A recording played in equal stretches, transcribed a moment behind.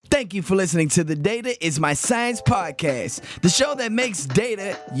Thank you for listening to the Data is My Science podcast, the show that makes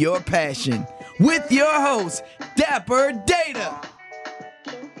data your passion. With your host, Dapper Data.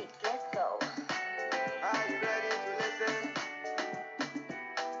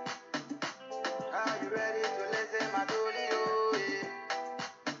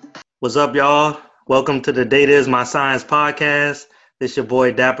 What's up, y'all? Welcome to the Data is My Science podcast. This your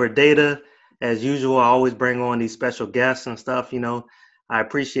boy Dapper Data. As usual, I always bring on these special guests and stuff. I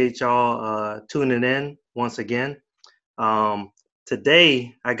appreciate y'all tuning in once again.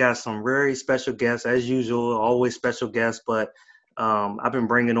 Today, I got some very special guests, as usual, always special guests, but I've been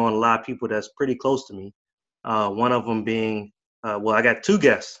bringing on a lot of people that's pretty close to me. One of them being, I got two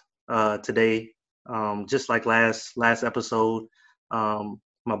guests today, just like last episode. My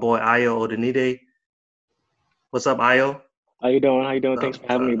boy Ayo Odenide. What's up, Ayo? How you doing? Thanks for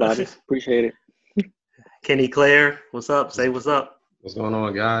having me, Bobby. Appreciate it. Kenny Clare, what's up? Say what's up. What's going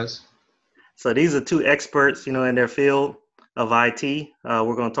on, guys? So these are two experts, in their field of IT.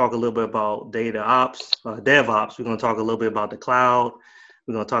 We're going to talk a little bit about data ops, DevOps. We're going to talk a little bit about the cloud.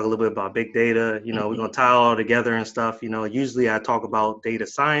 We're going to talk a little bit about big data. We're going to tie it all together and stuff. Usually I talk about data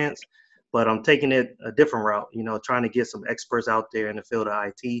science, but I'm taking it a different route, trying to get some experts out there in the field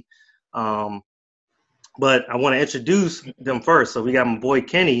of IT. But I want to introduce them first. So we got my boy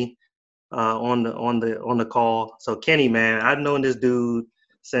Kenny on the call. So Kenny, man, I've known this dude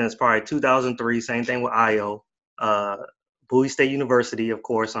since probably 2003. Same thing with Ayo. Bowie State University, of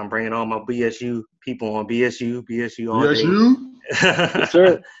course. I'm bringing all my BSU people on BSU all day. Yes,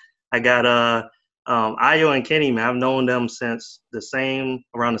 sir. I got Ayo and Kenny, man. I've known them since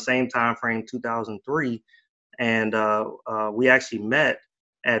around the same time frame, 2003, and we actually met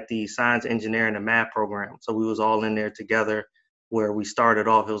at the science, engineering, and math program. So we was all in there together. Where we started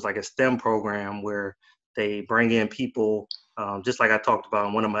off, it was like a STEM program where they bring in people, just like I talked about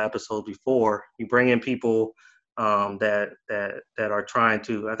in one of my episodes before. You bring in people that are trying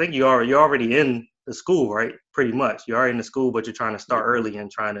to. I think you're already in the school, right? Pretty much, you're already in the school, but you're trying to start early and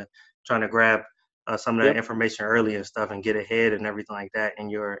trying to grab some of that information early and stuff and get ahead and everything like that in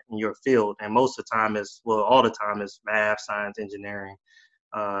your field. And most of the time all the time is math, science, engineering,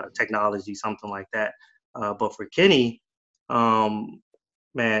 technology, something like that. But for Kenny,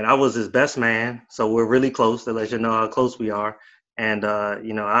 man, I was his best man, so we're really close, to let you know how close we are. And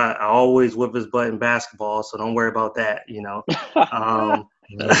I always whip his butt in basketball, so don't worry about that.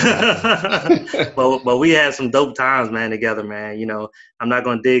 But we had some dope times, man, together, man. I'm not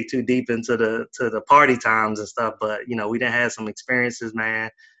gonna dig too deep into the party times and stuff, but we done had some experiences, man.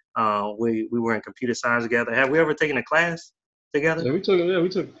 We were in computer science together. Have we ever taken a class together? Yeah, we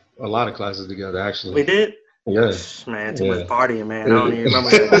took a lot of classes together, actually. We did? Yes. Man, too much partying, man. I don't even remember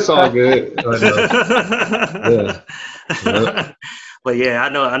that. It's all good. Yeah. But yeah, I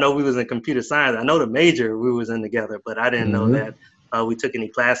know we was in computer science. I know the major we was in together, but I didn't know that we took any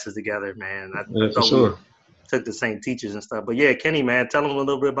classes together, man. I for sure. We took the same teachers and stuff. But yeah, Kenny, man, tell them a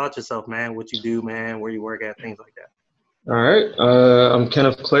little bit about yourself, man. What you do, man, where you work at, things like that. All right. I'm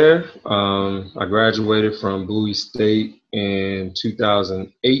Kenneth Clare. I graduated from Bowie State in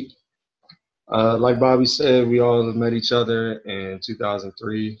 2008. Like Bobby said, we all met each other in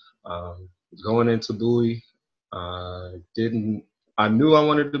 2003. Going into Bowie, I knew I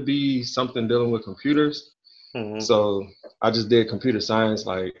wanted to be something dealing with computers. Mm-hmm. So I just did computer science.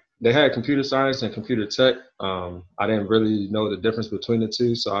 Like, they had computer science and computer tech. I didn't really know the difference between the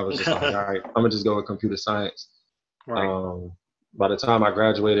two. So I was just like, all right, I'm gonna just go with computer science. Right. By the time I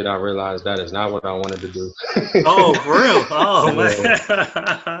graduated, I realized that is not what I wanted to do. Oh, for real? Oh,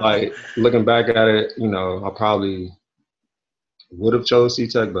 man. Like, looking back at it, I probably would have chose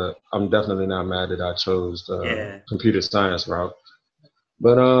C-Tech, but I'm definitely not mad that I chose the computer science route.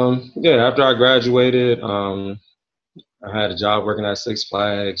 But, after I graduated, I had a job working at Six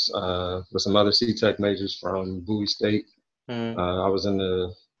Flags with some other C-Tech majors from Bowie State. Mm. I was on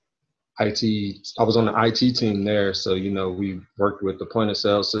the IT team there, so we worked with the point of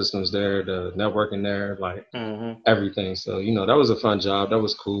sale systems there, the networking there, like everything. So that was a fun job. That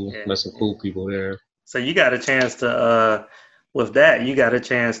was cool. Met some cool people there. So you got a chance to with that, you got a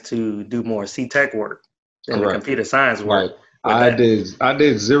chance to do more C-Tech work than the computer science work. Right. I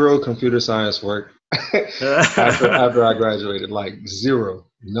did zero computer science work after I graduated, like zero,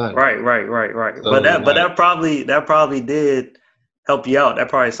 none. Right. So, but that probably did help you out. That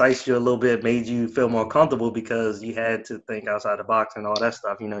probably sized you a little bit, made you feel more comfortable because you had to think outside the box and all that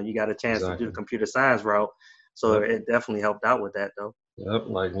stuff. You got a chance to do the computer science route. So it definitely helped out with that, though. Yep.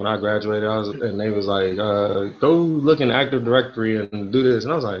 Like, when I graduated, and they was like, go look in Active Directory and do this.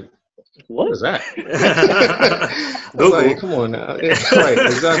 And I was like, What is that? I was like, come on now. Yeah, right,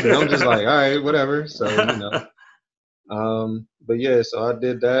 exactly. I'm just like, all right, whatever. So, but yeah, so I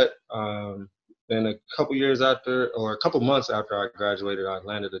did that. Then a couple months after I graduated, I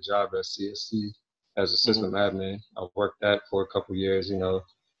landed a job at CSC as a system admin. I worked that for a couple years,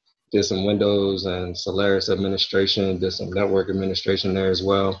 did some Windows and Solaris administration, did some network administration there as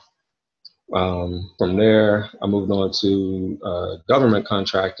well. From there, I moved on to government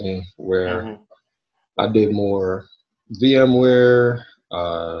contracting, where I did more VMware,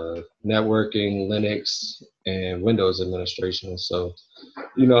 networking, Linux, and Windows administration. So,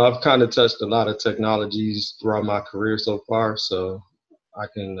 I've kind of touched a lot of technologies throughout my career so far. So I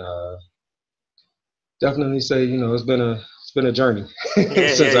can definitely say, it's been a journey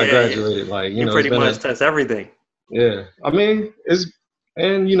since I graduated. Like, you pretty much touched everything. Yeah, I mean,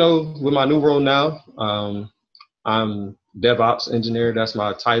 with my new role now, I'm DevOps engineer. That's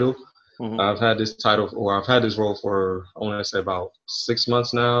my title. I've had this role for, I want to say, about 6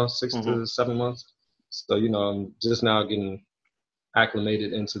 months now, 6 to 7 months. So, I'm just now getting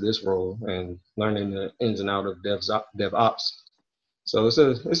acclimated into this role and learning the ins and outs of DevOps. So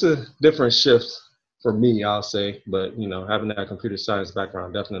it's a different shift for me, I'll say. But, having that computer science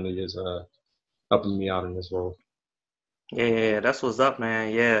background definitely is helping me out in this role. Yeah, that's what's up,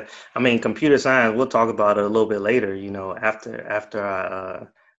 man. Yeah, I mean, computer science, we'll talk about it a little bit later, after I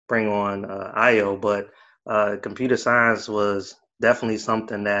bring on Ayo. But computer science was definitely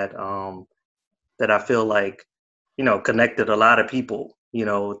something that that I feel like, connected a lot of people,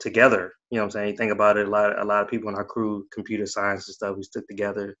 together. You know what I'm saying? You think about it, a lot of people in our crew, computer science and stuff, we stuck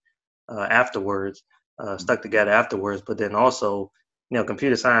together afterwards. But then also,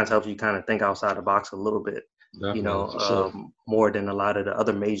 computer science helps you kind of think outside the box a little bit. More than a lot of the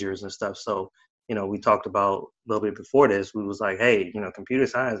other majors and stuff. So, we talked about a little bit before this, we was like, hey, computer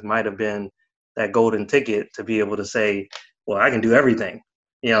science might have been that golden ticket to be able to say, well, I can do everything.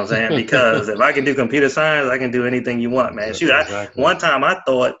 You know what I'm saying? Because if I can do computer science, I can do anything you want, man. Shoot, one time I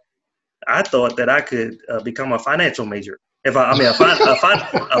thought that I could become a financial major. A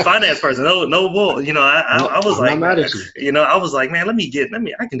finance person, no bull. I was like, I was like, man, I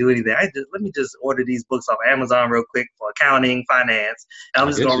can do anything. Let me just order these books off Amazon real quick for accounting, finance. And I'm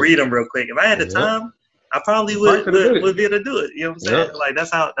just gonna read them real quick. If I had the time, I probably would be able to do it. You know what I'm saying? Like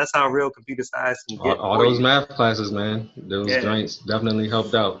that's how real computer science can get. All those math classes, man. Those joints definitely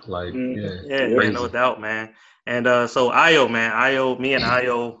helped out. Like, man, no doubt, man. And so me and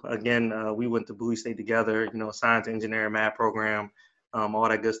Ayo, again, we went to Bowie State together, science, engineering, math program, all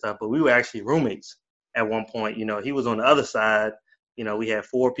that good stuff. But we were actually roommates at one point. He was on the other side. We had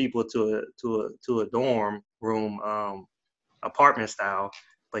 4 people to a dorm room, apartment style,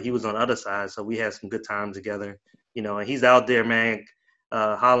 but he was on the other side. So we had some good times together, and he's out there, man,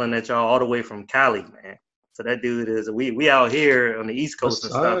 hollering at y'all all the way from Cali, man. So that dude is, we out here on the East Coast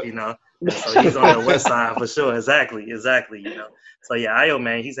and stuff, So he's on the West Side for sure. Exactly. So yeah, Ayo,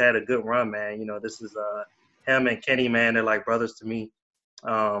 man, he's had a good run, man. This is him and Kenny, man. They're like brothers to me.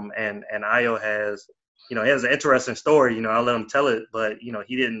 And Ayo has, he has an interesting story. I'll let him tell it, but he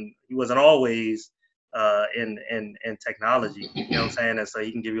wasn't always in technology. You know what I'm saying? And so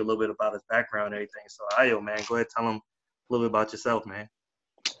he can give you a little bit about his background and everything. So Ayo, man, go ahead, tell him a little bit about yourself, man.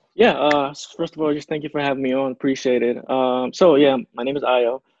 Yeah. First of all, just thank you for having me on. Appreciate it. So yeah, my name is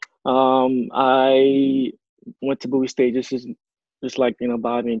Ayo. I went to Bowie State just like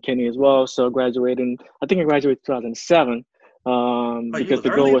Bobby and Kenny as well. So I graduated in 2007. Because the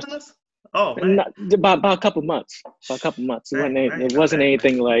goal was about a couple months. It wasn't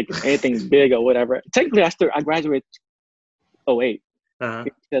anything like anything big or whatever. Technically, I graduated 2008.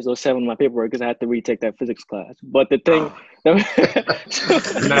 Because 2007 my paperwork because I had to retake that physics class. But the thing, we're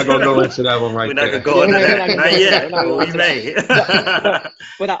not gonna go into that one right there. We're not gonna go into that. Not yet. We may.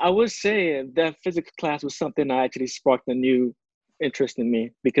 But I would say that physics class was something that actually sparked a new interest in me,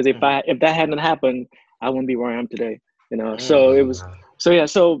 because if that hadn't happened, I wouldn't be where I am today. So it was. So yeah.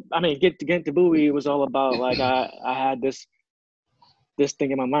 So I mean, get to Bowie, it was all about like I had this thing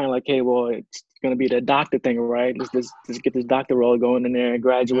in my mind, like, hey, well, it's gonna be the doctor thing, right? Let's get this doctor role going in there and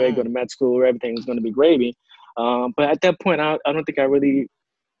graduate, go to med school, where everything was gonna be gravy. But at that point, I don't think I really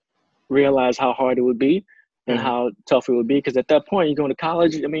realized how hard it would be and how tough it would be. Because at that point, you're going to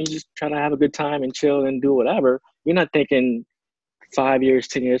college. I mean, you're just trying to have a good time and chill and do whatever. You're not thinking 5 years,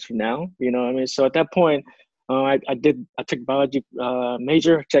 10 years from now. You know what I mean? So at that point, I took biology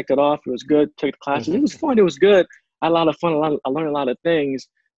major, checked it off. It was good. Took the classes. It was fun. It was good. I had a lot of fun. I learned a lot of things.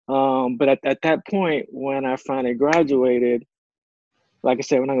 But at that point, when I finally graduated, like I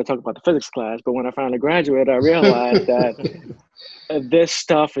said, we're not going to talk about the physics class, but when I finally graduated, I realized that this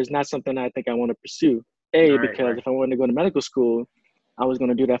stuff is not something I think I want to pursue. Because if I wanted to go to medical school, I was going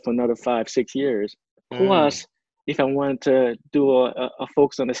to do that for another 5-6 years. Plus, if I wanted to do a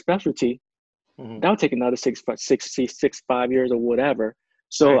focus on a specialty, that would take another 5 years or whatever.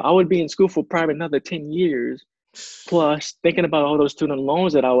 So I would be in school for probably another 10 years. Plus, thinking about all those student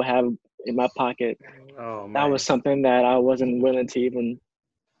loans that I would have in my pocket, that was something that I wasn't willing to even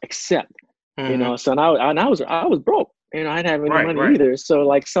accept. You know, so now I was broke. You know, I didn't have any money either. So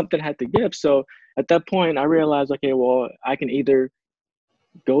like something had to give. So at that point, I realized, okay, well, I can either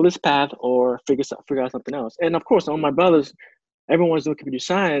go this path or figure out something else. And of course, all my brothers, everyone's doing computer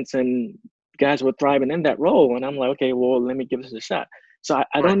science, and guys were thriving in that role. And I'm like, okay, well, let me give this a shot. So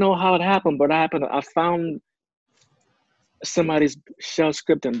I don't know how it happened, but I found somebody's shell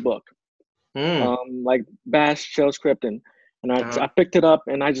scripting book, like Bash shell scripting. And I picked it up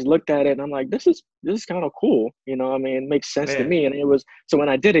and I just looked at it and I'm like, this is kind of cool. You know, I mean, it makes sense to me. And so when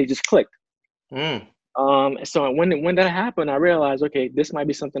I did it, it just clicked. So when that happened, I realized, okay, this might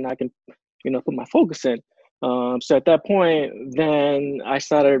be something I can, you know, put my focus in. So at that point, then I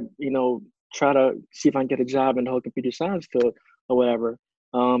started, you know, try to see if I can get a job in the whole computer science field or whatever.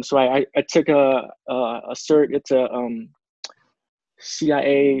 So I took a cert. It's a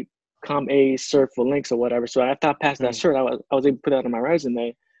CIA CompA cert for Linux or whatever. So after I passed that cert, I was able to put that on my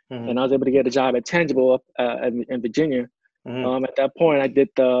resume, and I was able to get a job at Tangible up in Virginia. At that point, I did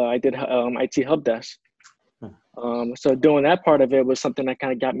IT help desk. So doing that part of it was something that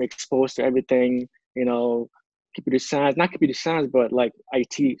kind of got me exposed to everything, you know, not computer science, but like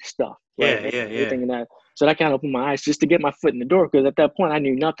IT stuff. Everything in that. So that kind of opened my eyes just to get my foot in the door, because at that point I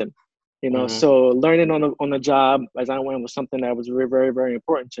knew nothing, you know. So learning on the job as I went was something that was very, very, very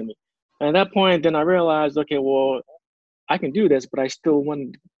important to me. And at that point, then I realized, okay, well, I can do this, but I still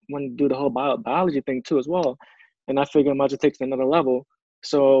want to do the whole biology thing too as well. And I figured I might as well take it to another level.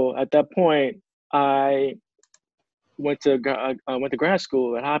 So at that point, I went to grad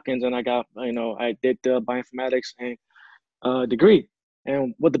school at Hopkins, and I got, you know, I did the bioinformatics and degree.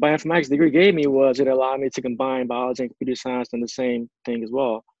 And what the bioinformatics degree gave me was it allowed me to combine biology and computer science in the same thing as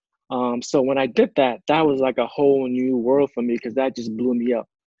well. So when I did that, that was like a whole new world for me, because that just blew me up,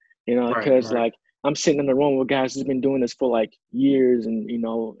 you know, because like I'm sitting in the room with guys who's been doing this for like years, and, you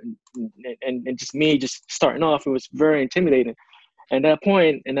know, and just me just starting off, it was very intimidating. At that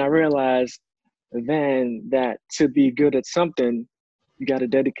point, and I realized then that to be good at something, you got to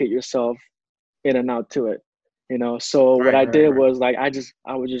dedicate yourself in and out to it, you know. So what I did was like I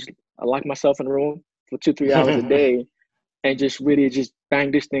would lock myself in a room for 2-3 hours a day and just really just bang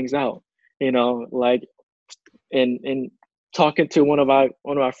these things out, you know, like and talking to one of our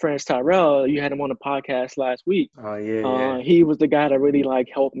friends, Tyrell. You had him on the podcast last week. He was the guy that really like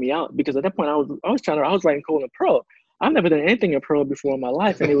helped me out, because at that point I was writing code in Perl. I've never done anything in Perl before in my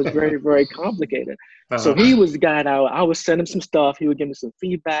life, and it was very, very complicated. So he was the guy that I would send him some stuff. He would give me some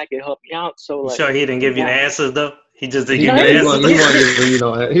feedback. It helped me out. So like, you sure he didn't give you the answers though? He just didn't give you the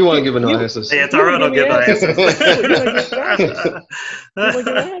answers. He wasn't giving no answers. Yeah, Tyrell don't give no answers. He wouldn't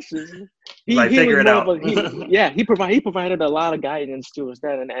give answers. Figure it out. He provided a lot of guidance to us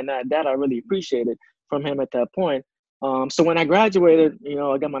then, and that I really appreciated from him at that point. So when I graduated, you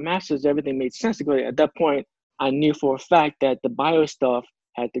know, I got my master's, everything made sense to go. At that point, I knew for a fact that the bio stuff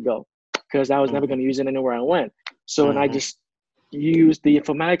had to go, because I was never going to use it anywhere I went. So and I just used the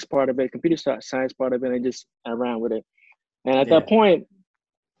informatics part of it, computer science part of it, and I ran with it. And at that point,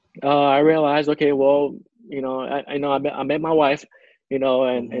 I realized, okay, well, you know, I met my wife, you know,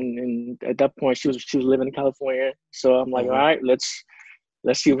 and at that point she was living in California. So I'm like, all right, let's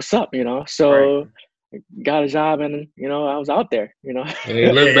see what's up, you know. So got a job, and, you know, I was out there, you know. And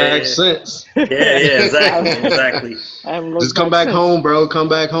you look back since. Exactly. I haven't looked Just come back home, bro. Come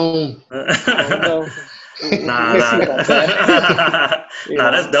back home. Nah,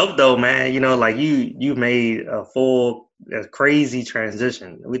 that's dope though, man. You know, like you made a crazy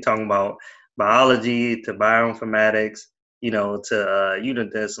transition. We're talking about biology to bioinformatics, you know, to you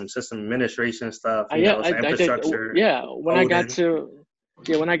did some system administration stuff, some infrastructure.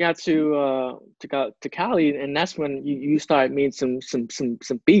 When I got to Cali, and that's when you start meeting some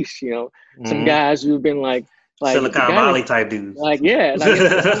beasts, you know, some guys who've been like Silicon Valley type dudes. Like, it's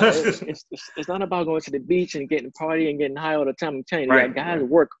not about going to the beach and getting party and getting high all the time. I'm telling you, guys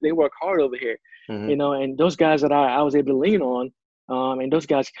work hard over here, you know, and those guys that I was able to lean on, and those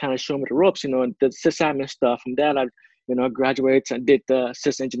guys kind of showed me the ropes, you know, and the sysadmin stuff. From that, I, you know, graduated and did the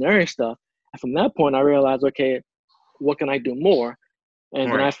system engineering stuff. And from that point, I realized, okay, what can I do more? And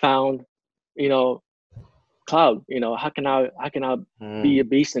then I found, you know, cloud, how can I be a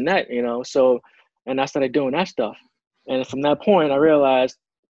beast in that, so, and I started doing that stuff. And from that point I realized,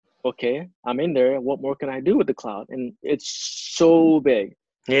 okay, I'm in there, what more can I do with the cloud? And it's so big.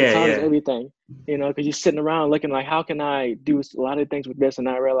 The cloud is everything, because you're sitting around looking like, how can I do a lot of things with this? And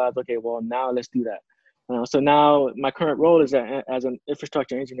I realized, okay, well, now let's do that. So now my current role is as an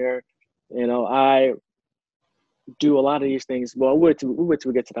infrastructure engineer. I do a lot of these things. Well, we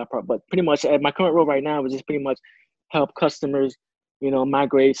get to that part, but pretty much my current role right now is just pretty much help customers,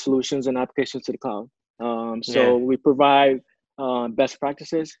 migrate solutions and applications to the cloud. So we provide best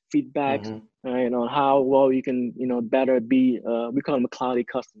practices, feedbacks, on how well you can, better be, we call them cloudy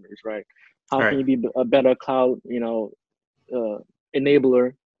customers, right? How can you be a better cloud,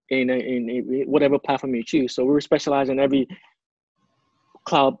 enabler in whatever platform you choose? So we specialize in every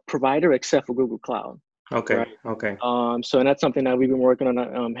cloud provider except for Google Cloud. Okay. Right? Okay. So and that's something that we've been working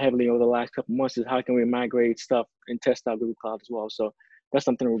on heavily over the last couple of months, is how can we migrate stuff and test out Google Cloud as well. So that's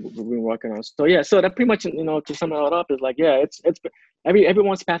something we've been working on. So yeah, so that pretty much, to sum it all up, is like, yeah, it's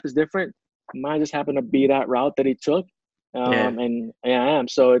everyone's path is different. Mine just happened to be that route that he took. And I am.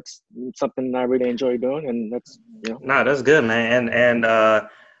 So it's something I really enjoy doing, and that's, Nah, that's good, man. And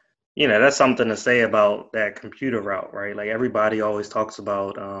that's something to say about that computer route, right? Like everybody always talks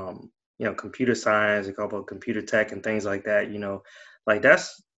about computer science, they talk about computer tech and things like that, like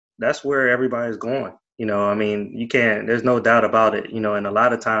that's where everybody's going. I mean, you can't, there's no doubt about it, and a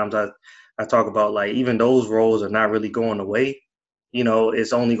lot of times I talk about, like, even those roles are not really going away.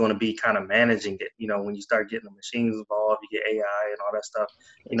 It's only going to be kind of managing it. When you start getting the machines involved, you get AI and all that stuff,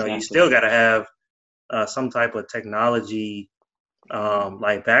 Exactly. You still got to have some type of technology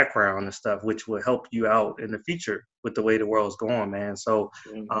like background and stuff, which will help you out in the future with the way the world's going, man. So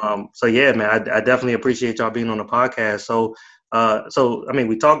yeah, man, I definitely appreciate y'all being on the podcast. So I mean,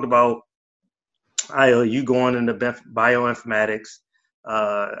 we talked about you going into bioinformatics.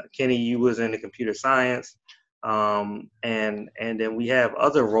 Kenny, you was into computer science. And then we have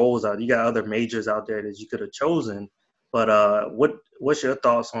other roles out. You got other majors out there that you could have chosen. But what's your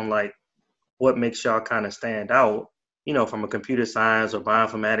thoughts on, like, what makes y'all kind of stand out, from a computer science or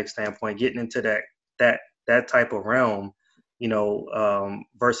bioinformatics standpoint, getting into that type of realm,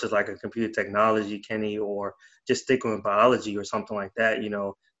 versus like a computer technology, Kenny, or just sticking with biology or something like that?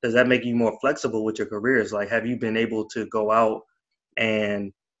 Does that make you more flexible with your careers? Like, have you been able to go out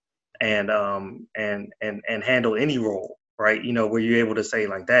and handle any role, right? Where you're able to say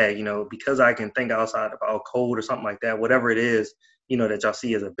like that, because I can think outside about code or something like that, whatever it is, that y'all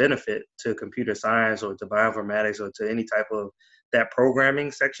see as a benefit to computer science or to bioinformatics or to any type of that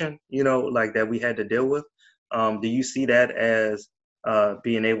programming section, like that we had to deal with. Do you see that as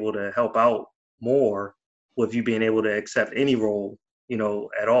being able to help out more with you being able to accept any role,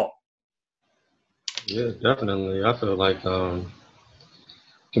 at all? Yeah, definitely. I feel like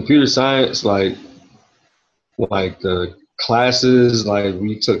computer science, like the classes, like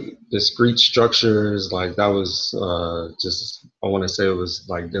we took discrete structures, like that was just, I want to say it was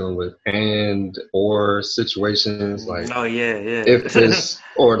like dealing with and or situations, like if this,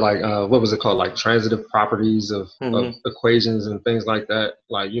 or like what was it called, like transitive properties of equations and things like that,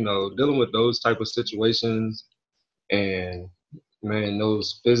 like dealing with those type of situations. And man,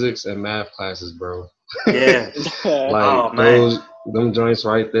 those physics and math classes, bro. Like them joints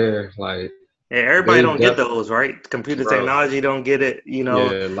right there, like, yeah, everybody don't get those, right? Computer technology don't get it,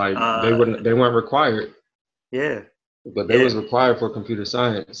 Yeah, like they weren't required. Yeah. But they was required for computer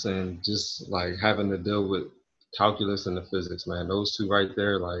science, and just like having to deal with calculus and the physics, man. Those two right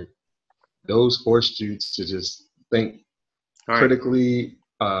there, like, those forced you to just think critically,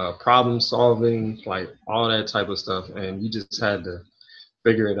 problem solving, like all that type of stuff, and you just had to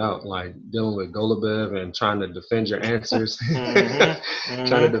figure it out, like dealing with Golubev and trying to defend your answers, trying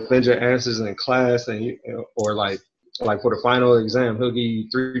to defend your answers in class, and or like for the final exam, he'll give you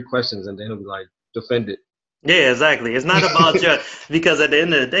 3 questions and then he'll be like, defend it. Yeah, exactly. It's not about because at the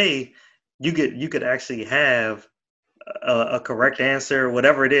end of the day, you could actually have a correct answer,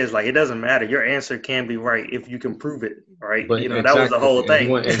 whatever it is. Like, it doesn't matter. Your answer can be right if you can prove it, right? But exactly. That was the whole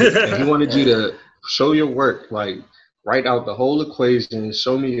thing. And he wanted you to show your work, like, write out the whole equation,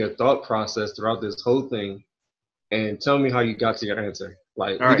 show me your thought process throughout this whole thing, and tell me how you got to your answer.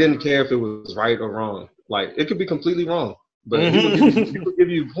 Like, he didn't care if it was right or wrong. Like, it could be completely wrong, but he would give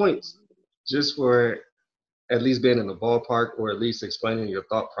you points just for at least being in the ballpark, or at least explaining your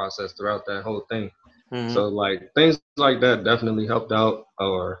thought process throughout that whole thing. So, like, things like that definitely helped out,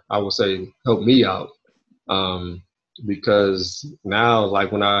 or I would say helped me out. Because now,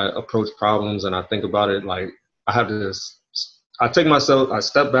 like, when I approach problems and I think about it, like, I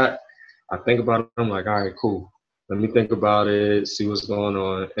step back, I think about it. I'm like, all right, cool. Let me think about it, see what's going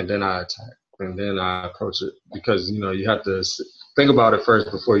on, and then I attack. And then I approach it because, you have to think about it first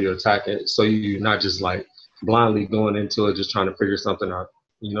before you attack it. So you're not just like blindly going into it, just trying to figure something out.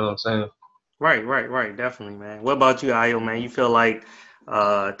 You know what I'm saying? Right. Definitely, man. What about you, Ayo, man? You feel like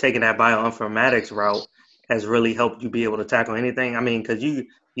taking that bioinformatics route has really helped you be able to tackle anything? I mean, because you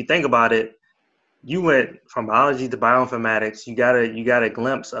think about it, you went from biology to bioinformatics. You got a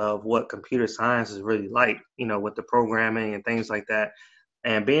glimpse of what computer science is really like, with the programming and things like that.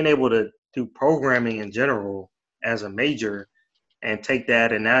 And being able to do programming in general as a major and take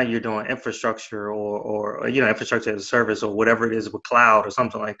that, and now you're doing infrastructure or infrastructure as a service or whatever it is with cloud or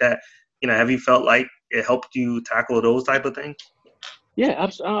something like that. Have you felt like it helped you tackle those type of things? Yeah,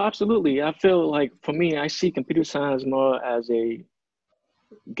 absolutely. I feel like for me, I see computer science more as a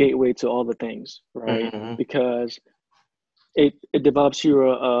gateway to all the things, right? Mm-hmm. Because it develops you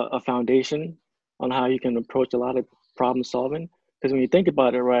a foundation on how you can approach a lot of problem solving. Because when you think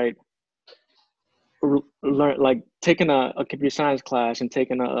about it, right, learn like taking a computer science class and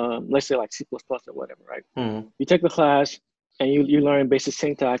taking a let's say like C++ or whatever, right? Mm-hmm. You take the class and you learn basic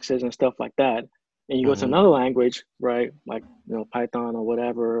syntaxes and stuff like that, and you go to Mm-hmm. another language, right, like Python or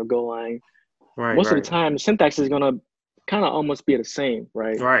whatever or Golang. Right. Most of the time, the syntax is gonna kind of almost be the same,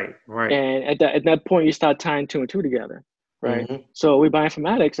 right? Right. And at that point, you start tying two and two together, right? Mm-hmm. So with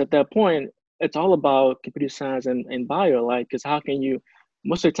bioinformatics, at that point, it's all about computer science and bio, like, because how can you?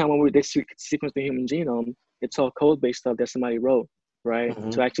 Most of the time when they sequence the human genome, it's all code-based stuff that somebody wrote, right?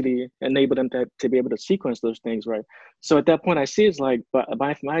 Mm-hmm. To actually enable them to be able to sequence those things, right? So at that point, I see it's like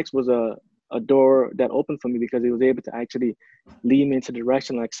bioinformatics was a door that opened for me because it was able to actually lead me into the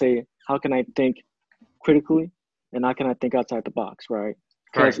direction, like say, how can I think critically and how can I think outside the box, right?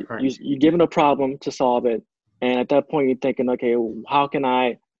 Because you're given a problem to solve it. And at that point, you're thinking, okay, how can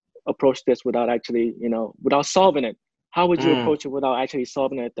I approach this without actually, without solving it? How would you approach it without actually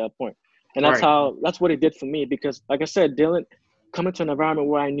solving it at that point? And that's what it did for me. Because like I said, Dylan, coming to an environment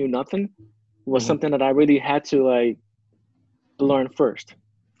where I knew nothing was something that I really had to like learn first.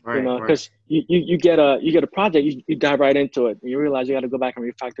 Because you get a project, you dive right into it, and you realize you got to go back and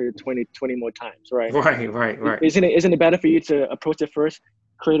refactor it 20 more times, right? Right. Isn't it better for you to approach it first,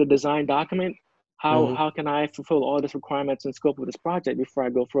 create a design document? How can I fulfill all these requirements and scope of this project before I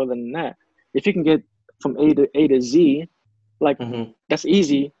go further than that? If you can get from A to Z, like that's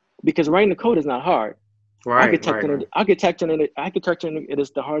easy because writing the code is not hard. Architecting it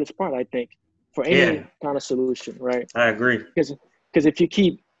is the hardest part, I think, for any kind of solution, right? I agree. Because if you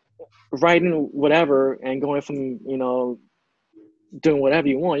keep writing whatever and going from doing whatever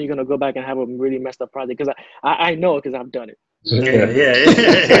you want, you're gonna go back and have a really messed up project. Because I know because I've done it.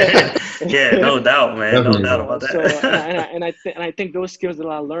 Yeah, no doubt, man. No doubt about that. So and I think those skills that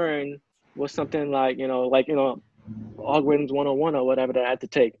I learned was something like algorithms 101 or whatever that I had to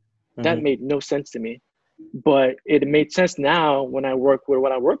take. That made no sense to me, but it made sense now when I work with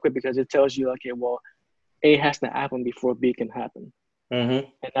what I work with, because it tells you, okay, well, A has to happen before B can happen. And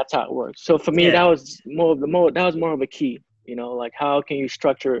that's how it works. So for me, that was more of a key, like how can you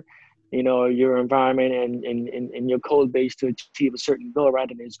structure, your environment and your code base to achieve a certain goal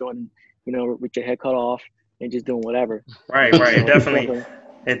rather than just going, with your head cut off and just doing whatever. Right.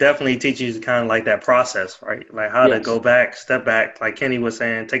 It definitely teaches you kind of like that process, right? Like how to go back, step back. Like Kenny was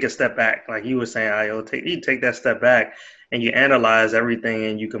saying, take a step back. Like you were saying, you take that step back and you analyze everything,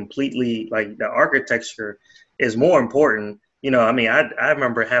 and you completely, like, the architecture is more important. I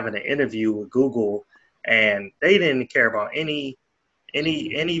remember having an interview with Google, and they didn't care about any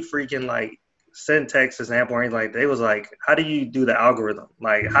freaking like syntax example or anything. Like, they was like, how do you do the algorithm?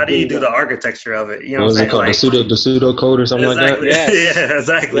 Like, how do you do the architecture of it? You know what I'm saying? Like, the pseudo code or something like that? Yeah,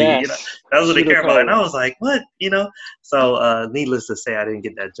 exactly. Yes. That's what they care about. And I was like, what? So needless to say, I didn't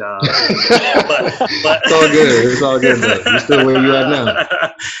get that job. but it's all good though. You're still where you at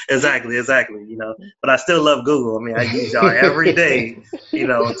now. Exactly. But I still love Google. I mean, I use y'all every day,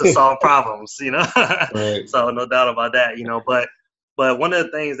 to solve problems, Right. So no doubt about that, But one of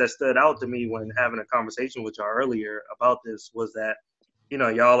the things that stood out to me when having a conversation with y'all earlier about this was that,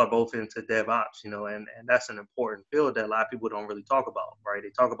 y'all are both into DevOps, and that's an important field that a lot of people don't really talk about, right? They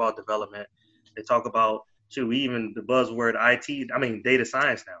talk about development. They talk about, even the buzzword IT, data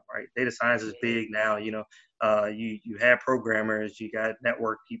science now, right? Data science is big now, you have programmers, you got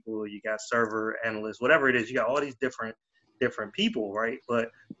network people, you got server analysts, whatever it is, you got all these different people, right?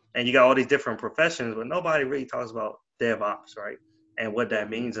 And you got all these different professions, but nobody really talks about DevOps, right? And what that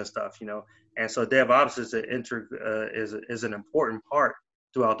means and stuff, And so DevOps is an important part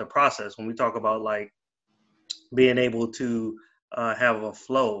throughout the process. When we talk about like being able to have a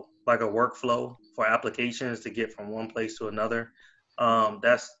flow like a workflow for applications to get from one place to another.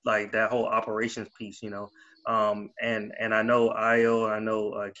 That's like that whole operations piece, and I know Io, I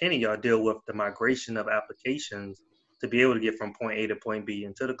know Kenny, y'all deal with the migration of applications to be able to get from point A to point B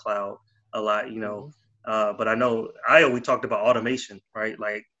into the cloud a lot, but I know Io, we talked about automation, right?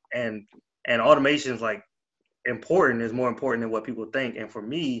 Like, and automation is like important, is more important than what people think. And for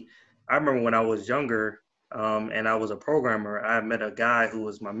me, I remember when I was younger, and I was a programmer, I met a guy who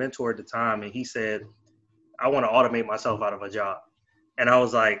was my mentor at the time, and he said, I want to automate myself out of a job. And I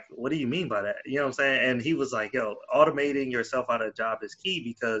was like, what do you mean by that? You know what I'm saying? And he was like, yo, automating yourself out of a job is key,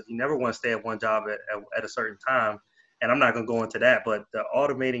 because you never want to stay at one job at a certain time. And I'm not going to go into that, but the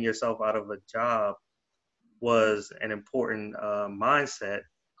automating yourself out of a job was an important mindset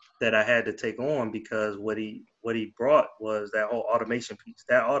that I had to take on, because what he brought was that whole automation piece.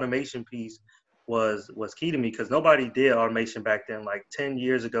 That automation piece was key to me, because nobody did automation back then, like 10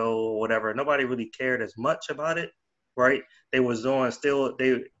 years ago or whatever. Nobody really cared as much about it, right? They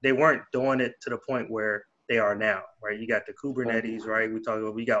weren't doing it to the point where they are now, right? You got the Kubernetes, right?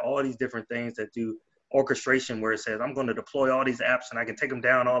 We got all these different things that do orchestration, where it says, I'm going to deploy all these apps and I can take them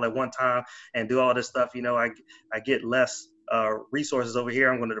down all at one time and do all this stuff. I get less resources over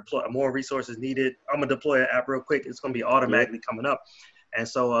here. I'm going to deploy more resources needed. I'm going to deploy an app real quick. It's going to be automatically coming up. And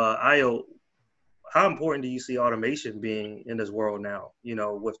so, Io, how important do you see automation being in this world now,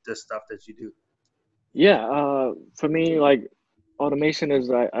 with this stuff that you do? Yeah, for me, like, automation is,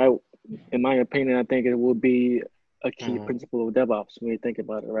 I in my opinion, I think it will be a key principle of DevOps when you think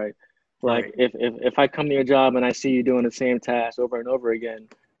about it, right? Like, if I come to your job and I see you doing the same task over and over again,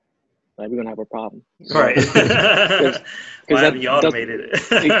 like, we're gonna have a problem, right? Because you automated it.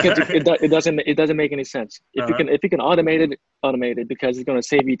 It doesn't make any sense. If you can automate it, because it's gonna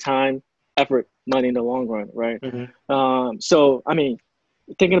save you time, effort, money in the long run, right? So I mean,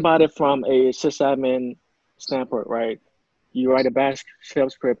 thinking about it from a sysadmin standpoint, right? You write a bash shell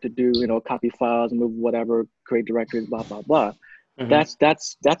script to do, copy files, move whatever, create directories, blah blah blah. That's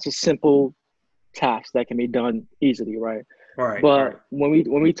a simple task that can be done easily, right? Right. But when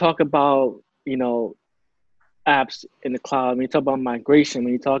we talk about, apps in the cloud, when you talk about migration,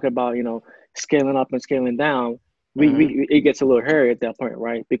 when you talk about, scaling up and scaling down, it gets a little hairy at that point,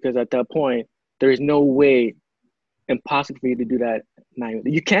 right? Because at that point, there is no way, impossible for you to do that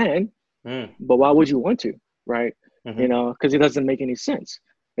manually. You can, but why would you want to, right? Because it doesn't make any sense,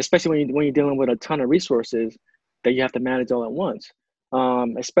 especially when you're dealing with a ton of resources that you have to manage all at once,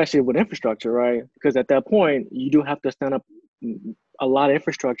 especially with infrastructure, right? Because at that point, you do have to stand up a lot of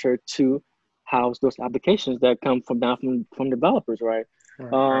infrastructure to house those applications that come from developers, right?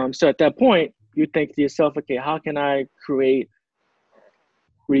 So at that point, you think to yourself, okay, how can I create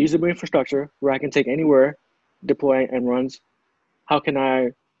reusable infrastructure where I can take anywhere, deploy and runs? How can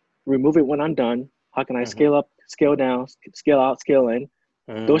I remove it when I'm done? How can I scale up, scale down, scale out, scale in?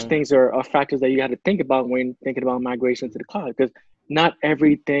 Those things are factors that you have to think about when thinking about migration to the cloud, because not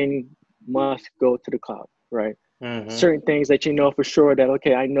everything must go to the cloud, right? Certain things that for sure that,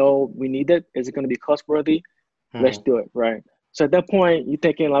 okay, I know we need it. Is it going to be cost worthy? Let's do it, right? So at that point, you're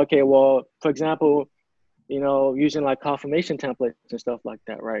thinking, like, okay, well, for example, using like CloudFormation templates and stuff like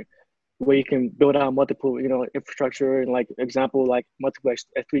that, right? Where you can build out multiple, infrastructure and, like, example, like multiple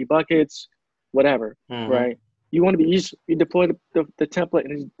S3 buckets, whatever, right? You want to you deploy the template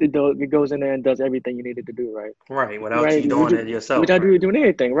and it goes in there and does everything you needed to do, right? Right, without you doing it yourself. Without you doing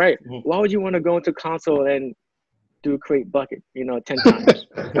anything, right? Why would you want to go into console and do create bucket, 10 times?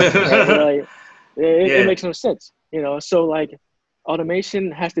 Right? Like, it makes no sense, So, like,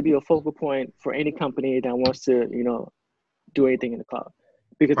 automation has to be a focal point for any company that wants to, do anything in the cloud.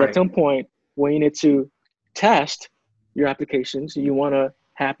 Because at some point, when you need to test your applications, you want to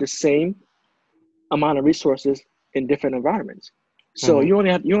have the same amount of resources in different environments. So you only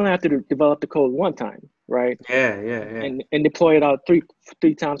have to develop the code one time, right? Yeah. And deploy it out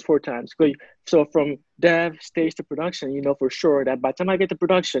three times, 4 times. So from dev stage to production, for sure that by the time I get to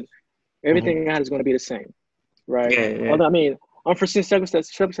production, everything I had is going to be the same, right? Yeah. Although, I mean, unforeseen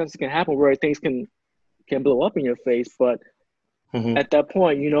circumstances can happen where things can blow up in your face, but at that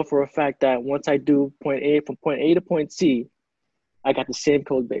point, for a fact that once I do from point A to point C, I got the same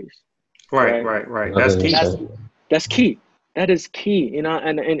code base. Right. That's key. That's key. That is key, and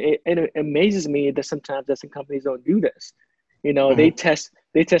it amazes me that sometimes some companies don't do this. They test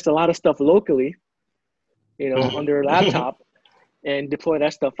a lot of stuff locally, on their laptop and deploy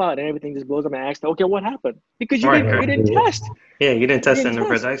that stuff out, and everything just blows up and asks, okay, what happened? Because you didn't test. Yeah, you didn't test it in the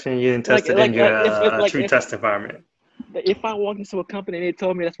production. You didn't test it in your true test environment. if I walked into a company and they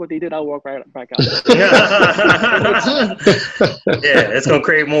told me that's what they did, I'll walk right back out. Yeah, it's gonna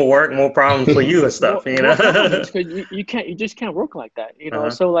create more work, more problems for you and stuff. More problems, because you just can't work like that.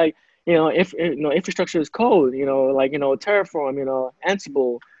 So like, if infrastructure is code, like Terraform,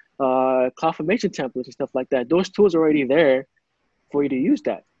 Ansible, CloudFormation templates and stuff like that. Those tools are already there for you to use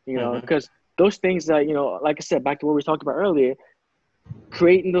that. Because those things that like I said, back to what we talked about earlier,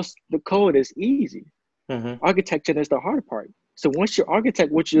 creating the code is easy. Architecture is the hard part. So once you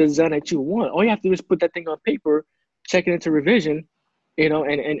architect what you design that you want, all you have to do is put that thing on paper, check it into revision, and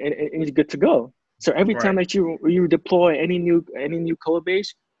you're good to go. So every time that you deploy any new code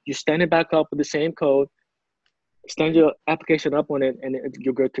base, you stand it back up with the same code, stand your application up on it, and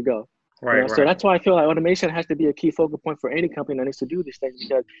you're good to go. So that's why I feel like automation has to be a key focal point for any company that needs to do these things,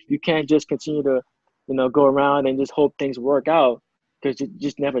 because you can't just continue to go around and just hope things work out, because it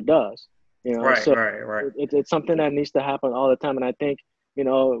just never does. It's something that needs to happen all the time. And I think,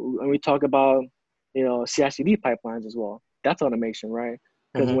 when we talk about, CI/CD pipelines as well, that's automation, right?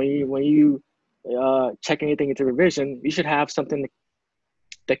 Because when you check anything into revision, you should have something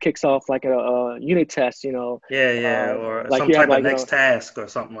that kicks off like a unit test, or like some type of next task or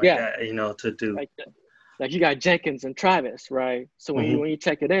something like that, to do. Like you got Jenkins and Travis, right? So when you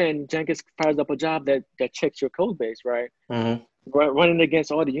check it in, Jenkins fires up a job that checks your code base, right? Running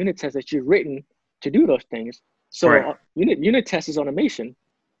against all the unit tests that you've written to do those things. So unit test is automation.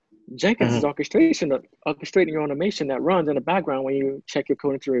 Jenkins is orchestrating your automation that runs in the background when you check your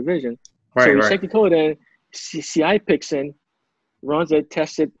code into revision. So you check your code in, CI picks in, runs it,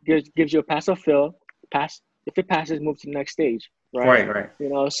 tests it, gives you a pass or fail. If it passes, move to the next stage. Right.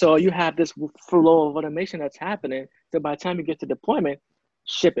 So you have this flow of automation that's happening. So by the time you get to deployment,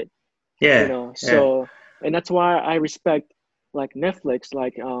 ship it. So and that's why I respect like Netflix.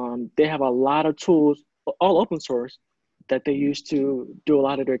 Like they have a lot of tools, all open source, that they use to do a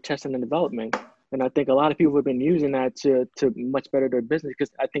lot of their testing and development. And I think a lot of people have been using that to much better their business,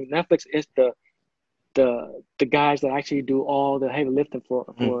 because I think Netflix is the guys that actually do all the heavy lifting for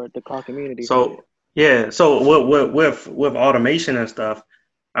the car community. So with automation and stuff,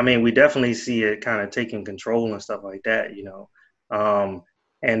 I mean, we definitely see it kind of taking control and stuff like that,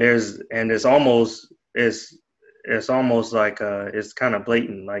 and it's almost like it's kind of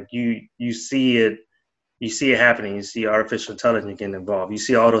blatant. Like you see it happening. You see artificial intelligence getting involved. You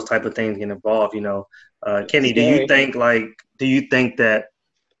see all those type of things getting involved. Kenny, do you think that?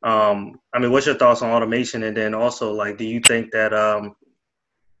 I mean, what's your thoughts on automation? And then also, like, do you think that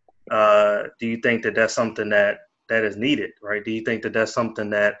that's something that is needed, right? Do you think that that's something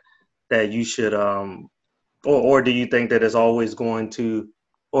that you should, or do you think that it's always going to,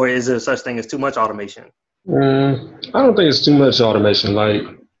 or is there such thing as too much automation? I don't think it's too much automation. Like,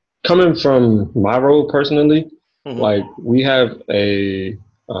 coming from my role personally, like we have a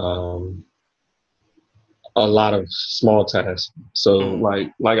lot of small tasks. So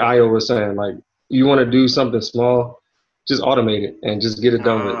like Io was saying, like you want to do something small, just automate it and just get it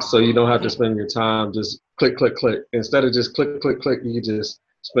done with. So you don't have to spend your time just click, click, click. Instead of just click, click, click, you just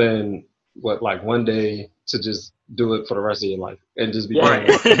spend like 1 day to just do it for the rest of your life and just be done.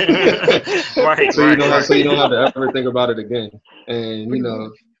 So you don't have to ever think about it again. And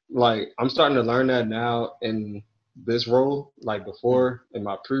like I'm starting to learn that now in this role. Like before in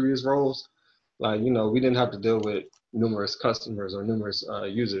my previous roles, like we didn't have to deal with numerous customers or numerous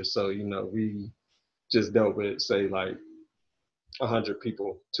users. So we just dealt with, say, like 100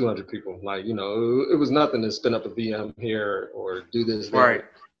 people, 200 people. Like it was nothing to spin up a VM here or do this there. Right.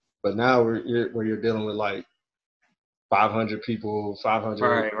 But now where you're dealing with like 500 people,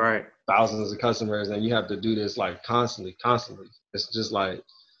 500 thousands of customers, and you have to do this like constantly. It's just like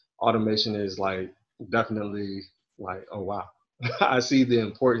automation is like definitely like, oh wow. I see the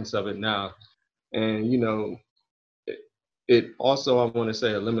importance of it now. And it also, I want to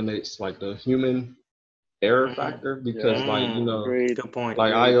say, eliminates like the human error factor, because good point.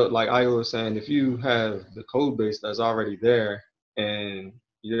 Like I was saying, if you have the code base that's already there and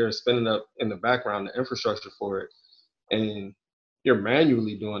you're spinning up in the background the infrastructure for it, and you're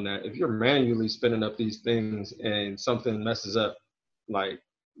manually doing that, if you're manually spinning up these things and something messes up, like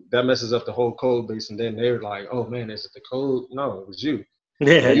that messes up the whole code base, and then they're like, oh man, is it the code? No, it was you.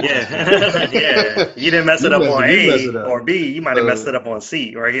 Yeah. You didn't mess it up on A or B. You might have messed it up on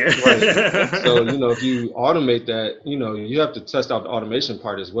C right here. So, if you automate that, you have to test out the automation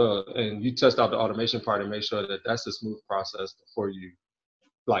part as well. And you test out the automation part and make sure that that's a smooth process before you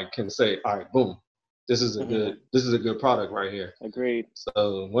like can say, all right, boom, this is a good product right here. Agreed.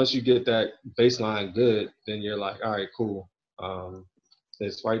 So once you get that baseline good, then you're like, all right, cool.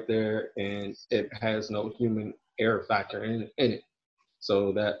 It's right there and it has no human error factor in it.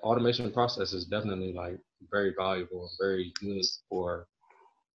 So that automation process is definitely like very valuable and very good for.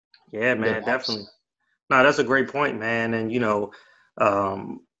 Yeah, man, definitely. No, that's a great point, man. And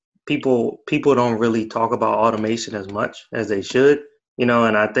people don't really talk about automation as much as they should. And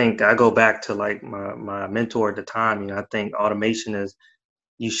I think I go back to like my mentor at the time. I think automation is,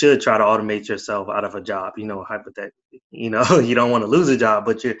 you should try to automate yourself out of a job. Hypothetically, you don't want to lose a job,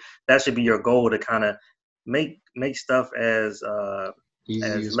 but that should be your goal, to kind of make stuff as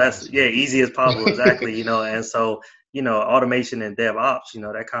easy as possible. Exactly. And so, automation and DevOps,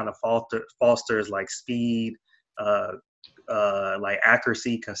 that kind of fosters like speed, like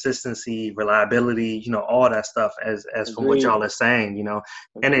accuracy, consistency, reliability, all that stuff as from what y'all are saying,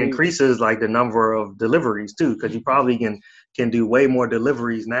 and it increases like the number of deliveries too, because you probably can do way more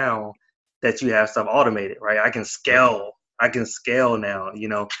deliveries now that you have stuff automated, right? I can scale now,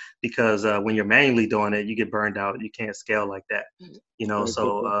 because when you're manually doing it, you get burned out. You can't scale like that,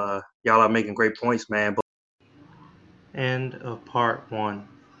 so y'all are making great points, man. End of part 1.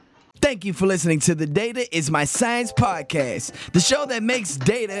 Thank you for listening to the Data is My Science podcast, the show that makes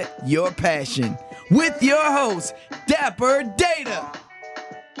data your passion, with your host, Dapper Data.